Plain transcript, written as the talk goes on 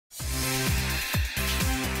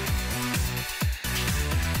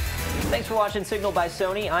Thanks for watching Signal by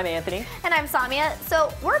Sony. I'm Anthony. And I'm Samia.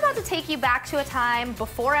 So we're about to take you back to a time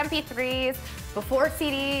before MP3s, before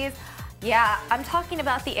CDs. Yeah, I'm talking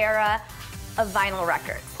about the era of vinyl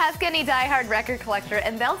records. Ask any diehard record collector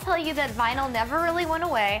and they'll tell you that vinyl never really went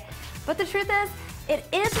away. But the truth is, it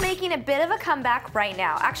is making a bit of a comeback right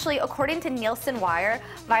now. Actually, according to Nielsen Wire,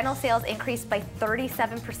 vinyl sales increased by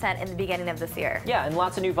 37% in the beginning of this year. Yeah, and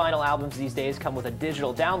lots of new vinyl albums these days come with a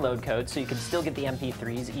digital download code, so you can still get the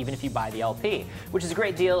MP3s even if you buy the LP, which is a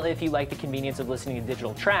great deal if you like the convenience of listening to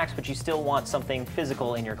digital tracks, but you still want something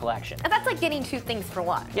physical in your collection. And that's like getting two things for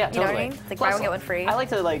one. Yeah, you totally. know what I mean? It's like buy one, get one free. I like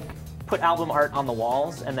to put album art on the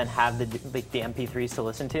walls and then have the MP3s to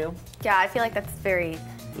listen to. Yeah, I feel like that's very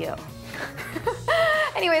you.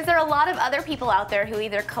 Anyways, there are a lot of other people out there who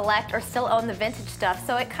either collect or still own the vintage stuff,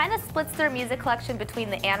 so it kind of splits their music collection between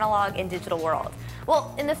the analog and digital world.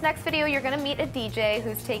 Well, in this next video, you're going to meet a DJ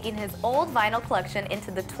who's taking his old vinyl collection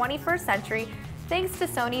into the 21st century thanks to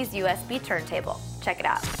Sony's USB Turntable. Check it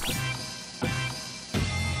out.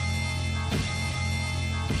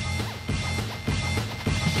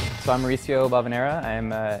 So I'm Mauricio Balvanera.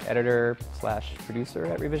 I'm editor/producer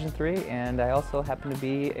at Revision 3, and I also happen to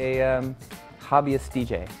be a hobbyist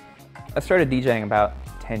DJ. I started DJing about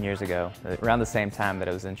 10 years ago, around the same time that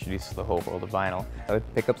I was introduced to the whole world of vinyl. I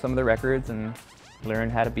would pick up some of the records and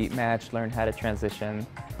learn how to beat match, learn how to transition.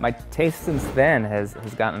 My taste since then has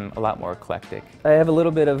gotten a lot more eclectic. I have a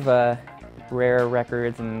little bit of rare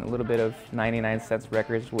records and a little bit of 99-cent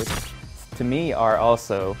records, which to me are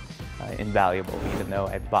also invaluable, even though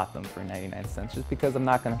I bought them for 99 cents, just because I'm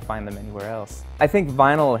not going to find them anywhere else. I think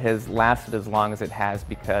vinyl has lasted as long as it has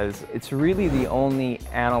because it's really the only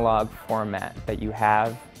analog format that you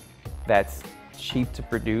have that's cheap to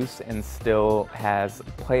produce and still has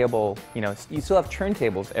playable, you still have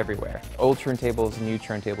turntables everywhere. Old turntables, new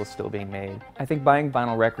turntables still being made. I think buying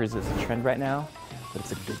vinyl records is a trend right now, but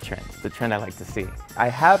it's a good trend. It's the trend I like to see. I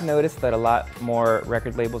have noticed that a lot more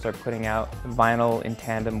record labels are putting out vinyl in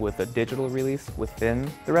tandem with a digital release within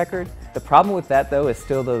the record. The problem with that, though, is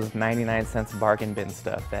still those 99-cent bargain bin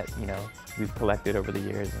stuff that, we've collected over the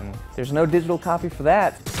years, and there's no digital copy for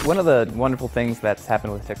that. One of the wonderful things that's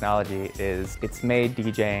happened with technology is it's made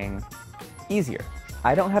DJing easier.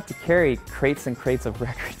 I don't have to carry crates and crates of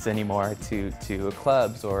records anymore to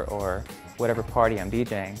clubs or whatever party I'm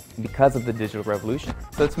DJing because of the digital revolution.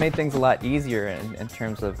 So it's made things a lot easier in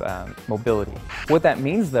terms of mobility. What that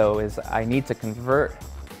means, though, is I need to convert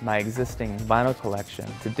my existing vinyl collection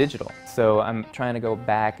to digital. So I'm trying to go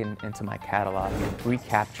back into my catalog and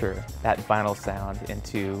recapture that vinyl sound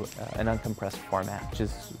into an uncompressed format, which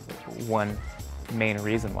is one main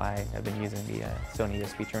reason why I've been using the Sony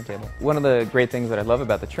USB Turntable. One of the great things that I love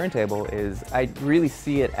about the turntable is I really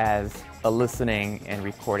see it as a listening and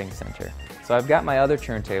recording center. So I've got my other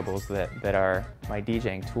turntables that are my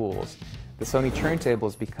DJing tools. The Sony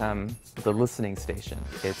turntable's become the listening station.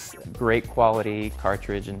 It's great quality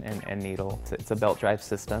cartridge and needle. It's a belt drive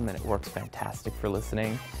system and it works fantastic for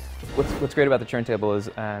listening. What's great about the turntable is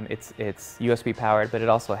it's USB powered, but it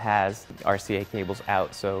also has RCA cables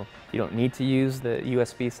out, so you don't need to use the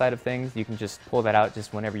USB side of things. You can just pull that out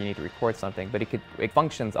just whenever you need to record something, but it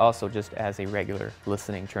functions also just as a regular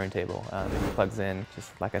listening turntable. It plugs in,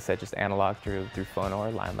 just like I said, just analog through phone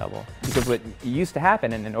or line level. Because what used to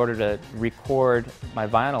happen, and in order to record my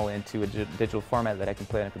vinyl into a digital format that I can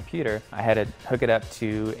play on a computer, I had to hook it up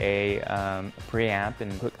to a preamp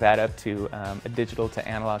and hook that up to a digital to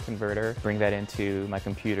analog converter, bring that into my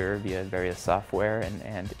computer via various software,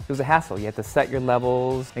 and it was a hassle. You had to set your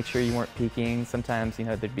levels, make sure you weren't peaking. Sometimes,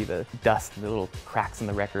 there'd be the dust, the little cracks in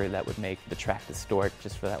the record that would make the track distort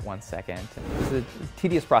just for that 1 second. And it was a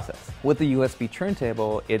tedious process. With the USB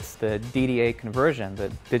turntable, it's the DDA conversion,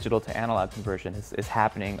 the digital to analog conversion is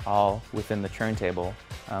happening all within the turntable.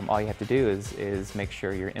 All you have to do is make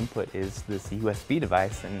sure your input is this USB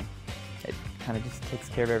device, and it kind of just takes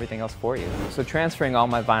care of everything else for you. So transferring all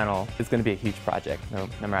my vinyl is going to be a huge project,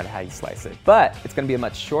 no matter how you slice it. But it's going to be a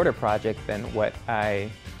much shorter project than what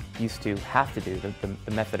I used to have to do,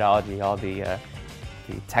 the methodology, all the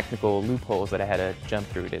technical loopholes that I had to jump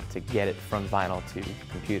through to get it from vinyl to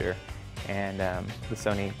computer. And the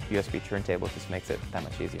Sony USB turntable just makes it that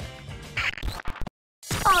much easier.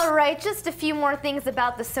 Alright, just a few more things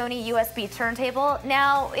about the Sony USB turntable.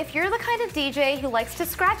 Now, if you're the kind of DJ who likes to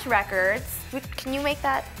scratch records, can you make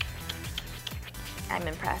that? I'm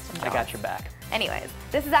impressed. I got your back. Anyways,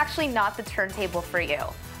 this is actually not the turntable for you.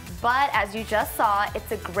 But as you just saw,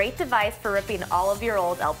 it's a great device for ripping all of your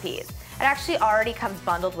old LPs. It actually already comes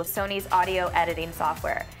bundled with Sony's audio editing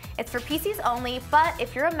software. It's for PCs only, but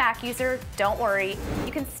if you're a Mac user, don't worry.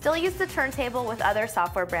 You can still use the turntable with other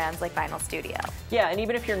software brands like Vinyl Studio. Yeah, and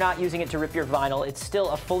even if you're not using it to rip your vinyl, it's still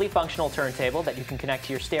a fully functional turntable that you can connect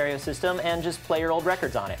to your stereo system and just play your old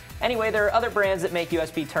records on it. Anyway, there are other brands that make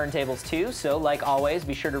USB turntables too, so like always,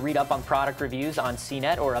 be sure to read up on product reviews on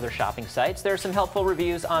CNET or other shopping sites. There are some helpful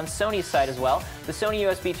reviews on Sony's site as well. The Sony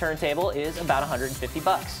USB turntable is about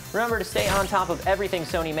 $150. Remember, to stay on top of everything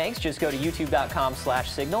Sony makes, just go to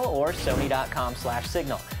youtube.com/signal or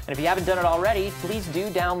sony.com/signal. And if you haven't done it already, please do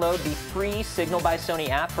download the free Signal by Sony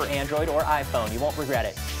app for Android or iPhone. You won't regret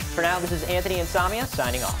it. For now, this is Anthony and Samia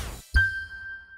signing off.